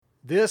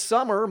This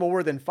summer,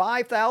 more than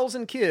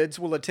 5,000 kids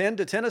will attend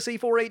a Tennessee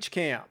 4-H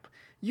camp.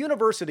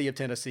 University of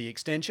Tennessee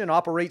Extension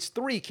operates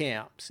 3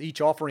 camps,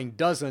 each offering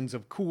dozens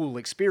of cool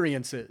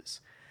experiences.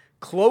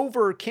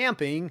 Clover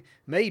Camping,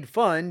 made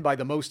fun by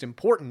the most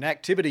important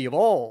activity of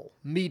all,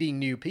 meeting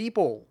new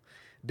people,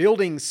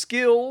 building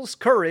skills,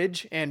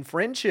 courage, and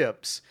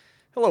friendships.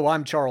 Hello,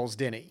 I'm Charles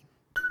Denny.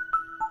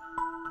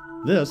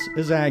 This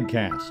is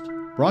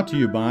AgCast, brought to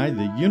you by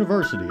the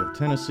University of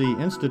Tennessee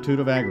Institute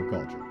of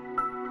Agriculture.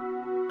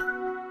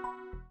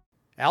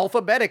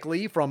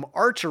 Alphabetically from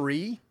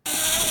archery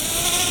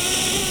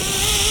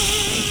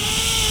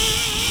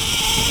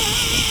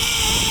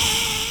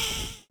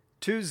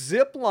to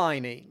zip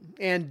lining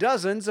and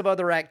dozens of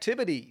other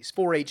activities,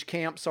 4-H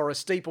camps are a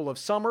staple of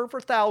summer for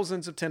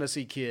thousands of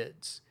Tennessee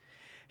kids.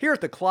 Here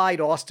at the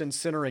Clyde Austin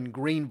Center in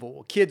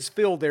Greenville, kids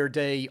fill their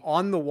day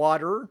on the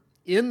water,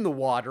 in the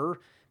water,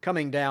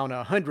 coming down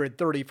a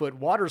 130-foot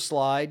water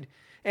slide,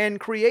 and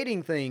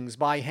creating things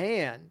by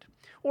hand,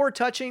 or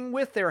touching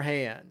with their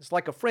hands,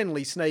 like a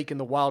friendly snake in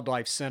the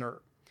Wildlife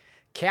Center.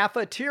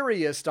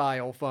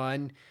 Cafeteria-style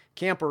fun,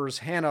 campers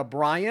Hannah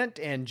Bryant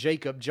and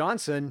Jacob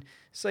Johnson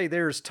say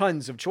there's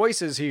tons of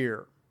choices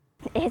here.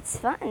 It's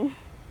fun.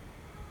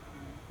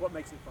 What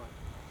makes it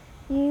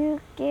fun?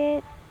 You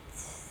get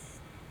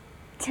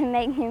to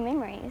make new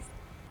memories.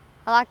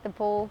 I like the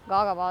pool.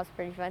 Gaga ball is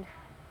pretty fun.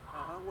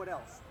 What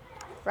else?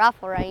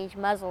 Rifle range,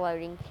 muzzle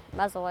loading.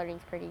 Muzzle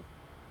loading's pretty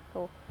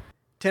cool.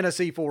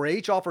 Tennessee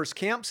 4-H offers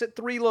camps at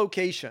 3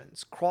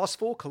 locations,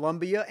 Crossville,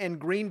 Columbia,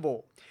 and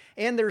Greenville,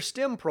 and their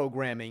STEM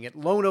programming at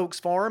Lone Oaks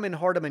Farm in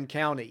Hardeman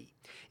County.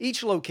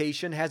 Each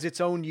location has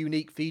its own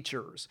unique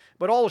features,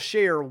 but all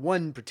share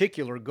one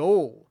particular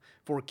goal,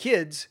 for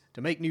kids to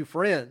make new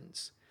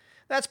friends.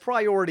 That's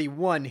priority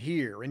 1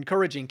 here,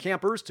 encouraging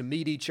campers to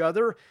meet each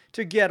other,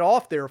 to get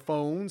off their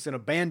phones and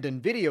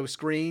abandon video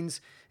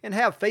screens, and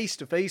have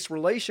face-to-face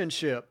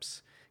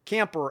relationships.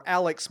 Camper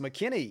Alex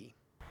McKinney.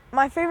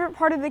 My favorite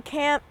part of the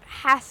camp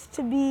has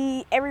to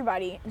be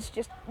everybody. It's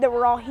just that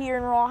we're all here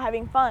and we're all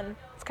having fun.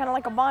 It's kind of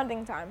like a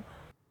bonding time.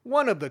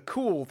 One of the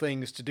cool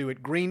things to do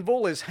at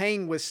Greenville is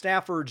hang with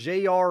staffer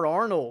J.R.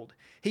 Arnold.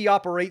 He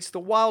operates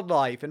the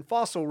wildlife and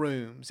fossil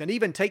rooms and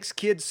even takes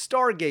kids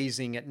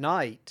stargazing at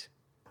night.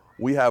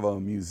 We have a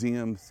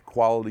museum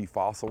quality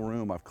fossil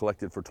room I've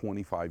collected for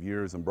 25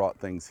 years and brought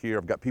things here.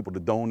 I've got people to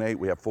donate.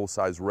 We have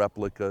full-size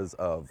replicas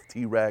of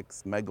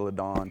T-Rex,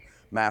 Megalodon,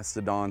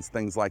 Mastodons,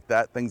 things like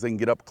that, things they can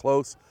get up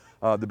close.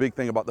 The big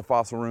thing about the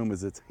fossil room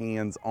is it's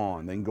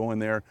hands-on. They can go in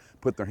there,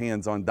 put their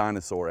hands on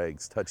dinosaur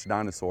eggs, touch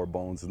dinosaur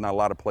bones. There's not a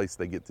lot of place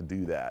they get to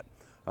do that.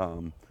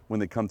 When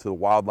they come to the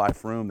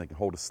wildlife room, they can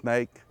hold a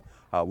snake.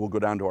 We'll go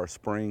down to our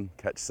spring,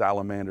 catch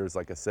salamanders.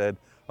 Like I said,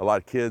 a lot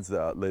of kids,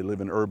 they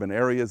live in urban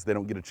areas. They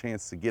don't get a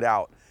chance to get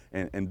out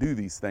and do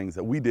these things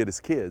that we did as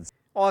kids.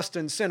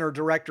 Austin Center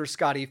Director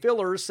Scotty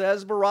Fillers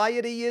says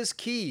variety is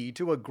key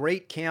to a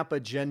great camp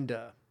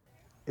agenda.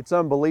 It's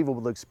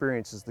unbelievable the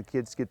experiences the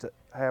kids get to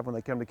have when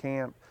they come to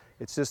camp.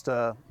 It's just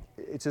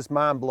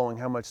mind-blowing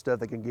how much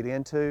stuff they can get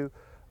into.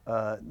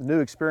 New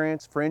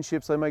experience,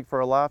 friendships they make for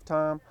a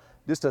lifetime,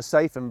 just a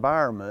safe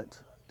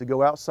environment to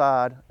go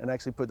outside and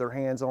actually put their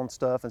hands on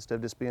stuff instead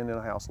of just being in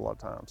a house a lot of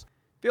times.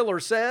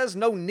 Filler says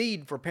no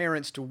need for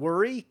parents to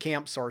worry.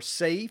 Camps are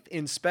safe,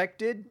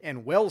 inspected,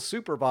 and well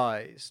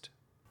supervised.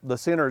 The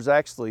center is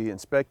actually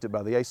inspected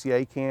by the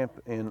ACA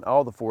camp and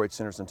all the 4-H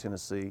centers in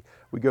Tennessee.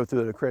 We go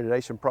through an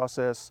accreditation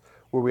process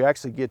where we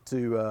actually get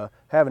to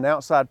have an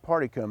outside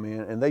party come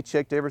in, and they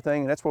checked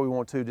everything, and that's what we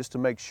want to, just to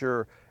make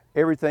sure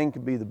everything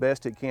can be the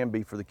best it can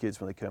be for the kids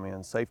when they come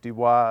in,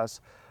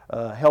 safety-wise.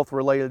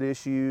 Health-related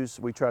issues,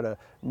 we try to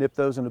nip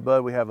those in the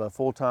bud. We have a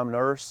full-time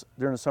nurse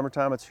during the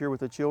summertime that's here with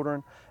the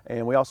children,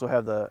 and we also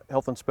have the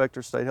health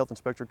inspector, state health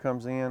inspector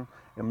comes in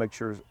and makes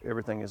sure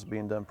everything is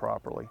being done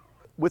properly.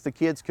 With the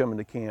kids coming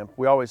to camp,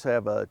 we always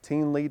have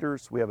teen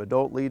leaders, we have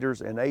adult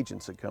leaders, and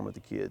agents that come with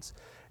the kids.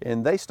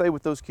 And they stay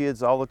with those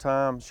kids all the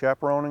time,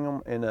 chaperoning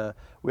them, and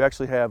we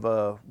actually have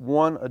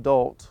 1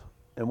 adult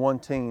and 1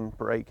 teen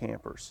per 8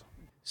 campers.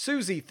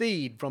 Susie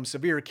Theed from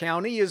Sevier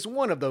County is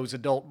one of those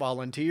adult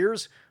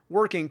volunteers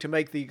working to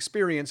make the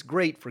experience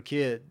great for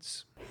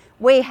kids.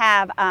 We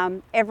have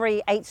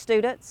every 8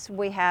 students,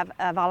 we have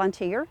a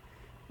volunteer.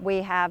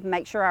 We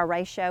make sure our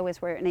ratio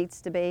is where it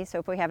needs to be. So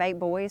if we have 8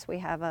 boys, we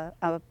have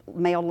a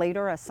male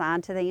leader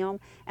assigned to them.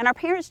 And our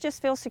parents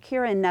just feel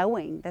secure in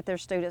knowing that their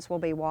students will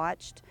be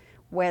watched,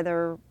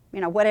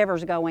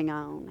 whatever's going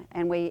on.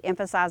 And we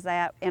emphasize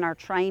that in our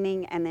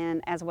training and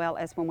then as well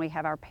as when we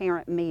have our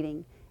parent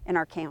meeting in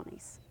our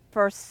counties.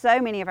 For so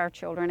many of our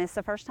children, it's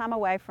the first time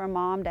away from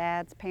mom,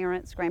 dads,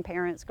 parents,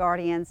 grandparents,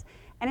 guardians,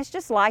 and it's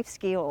just life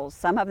skills.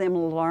 Some of them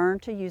learn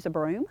to use a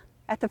broom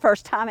at the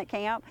first time at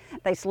camp.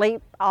 They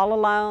sleep all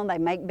alone, they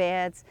make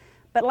beds.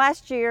 But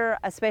last year,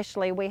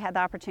 especially, we had the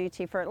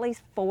opportunity for at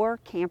least 4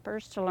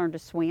 campers to learn to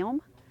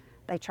swim.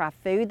 They try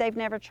food they've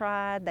never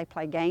tried, they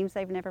play games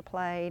they've never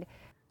played.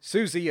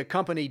 Susie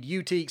accompanied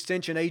UT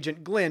Extension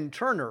agent Glenn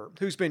Turner,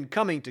 who's been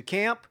coming to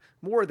camp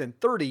more than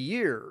 30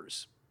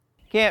 years.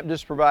 Camp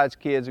just provides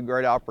kids a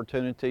great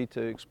opportunity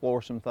to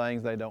explore some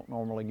things they don't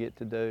normally get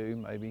to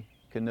do, maybe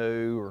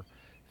canoe or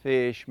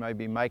fish,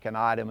 maybe make an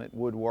item at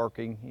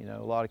woodworking. You know,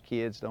 a lot of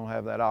kids don't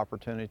have that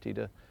opportunity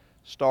to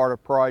start a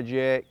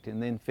project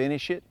and then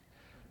finish it.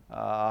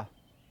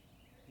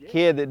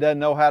 Kid that doesn't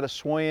know how to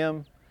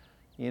swim,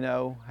 you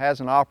know, has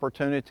an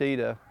opportunity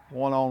to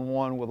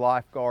one-on-one with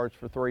lifeguards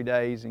for 3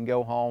 days and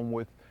go home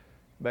with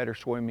better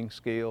swimming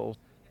skills.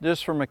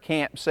 Just from a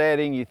camp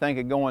setting, you think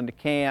of going to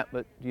camp,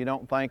 but you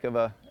don't think of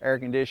an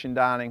air-conditioned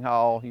dining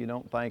hall, you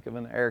don't think of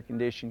an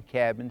air-conditioned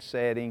cabin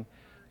setting.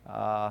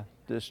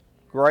 Just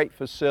great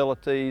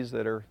facilities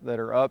that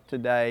are up to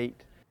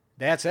date.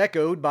 That's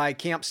echoed by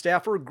camp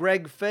staffer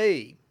Greg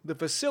Fay. The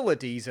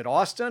facilities at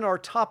Austin are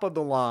top of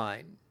the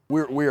line.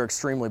 We are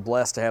extremely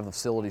blessed to have the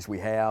facilities we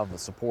have. The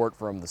support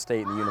from the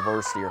state and the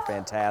university are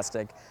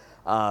fantastic.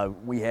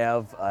 We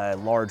have a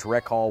large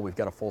rec hall. We've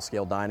got a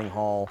full-scale dining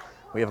hall.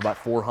 We have about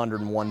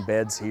 401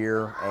 beds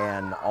here,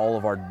 and all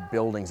of our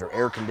buildings are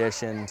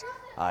air-conditioned.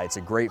 It's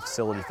a great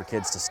facility for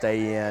kids to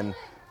stay in.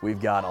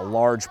 We've got a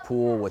large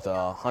pool with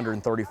a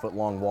 130-foot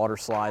long water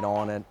slide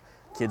on it.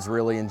 Kids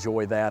really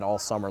enjoy that all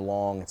summer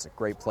long. It's a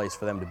great place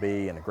for them to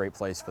be and a great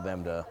place for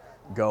them to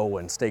go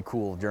and stay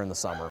cool during the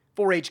summer.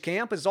 4-H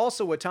camp is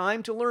also a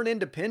time to learn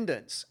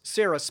independence.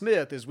 Sarah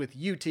Smith is with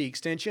UT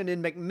Extension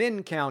in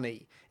McMinn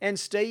County and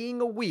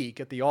staying a week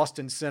at the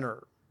Austin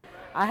Center.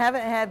 I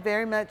haven't had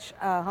very much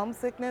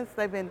homesickness.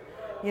 They've been,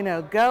 you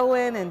know,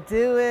 going and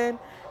doing,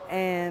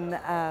 and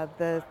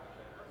the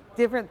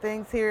different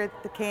things here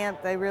at the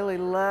camp they really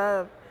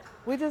love.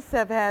 We just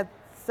have had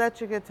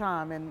such a good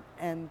time,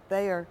 and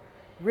they are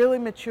really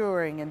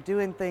maturing and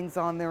doing things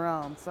on their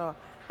own. So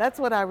that's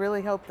what I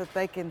really hope that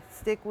they can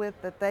stick with,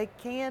 that they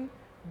can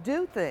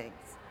do things.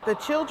 The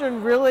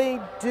children really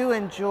do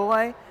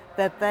enjoy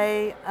that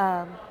they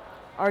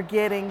are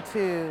getting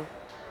to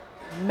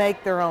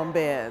make their own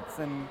beds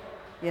and,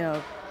 you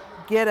know,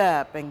 get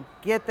up and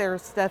get their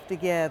stuff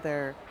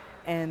together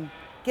and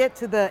get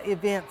to the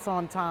events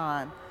on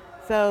time.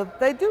 So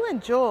they do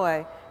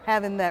enjoy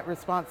having that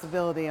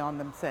responsibility on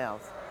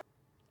themselves.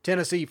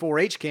 Tennessee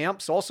 4-H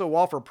camps also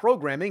offer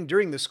programming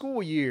during the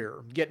school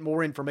year. Get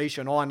more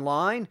information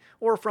online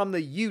or from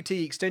the UT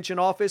Extension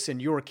office in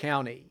your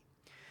county.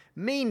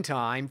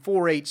 Meantime,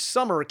 4-H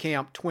Summer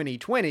Camp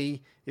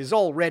 2020 is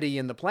already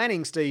in the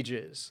planning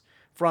stages.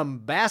 From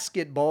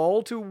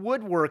basketball to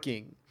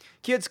woodworking,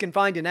 kids can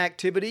find an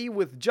activity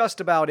with just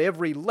about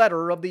every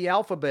letter of the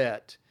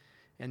alphabet.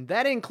 And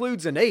that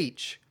includes an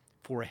H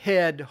for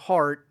head,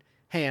 heart,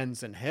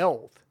 hands, and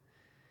health.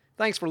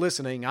 Thanks for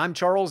listening. I'm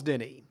Charles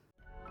Denny.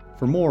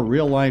 For more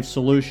real-life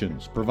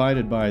solutions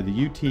provided by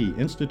the UT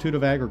Institute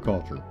of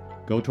Agriculture,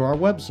 go to our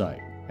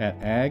website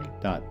at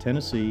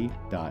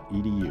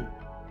ag.tennessee.edu.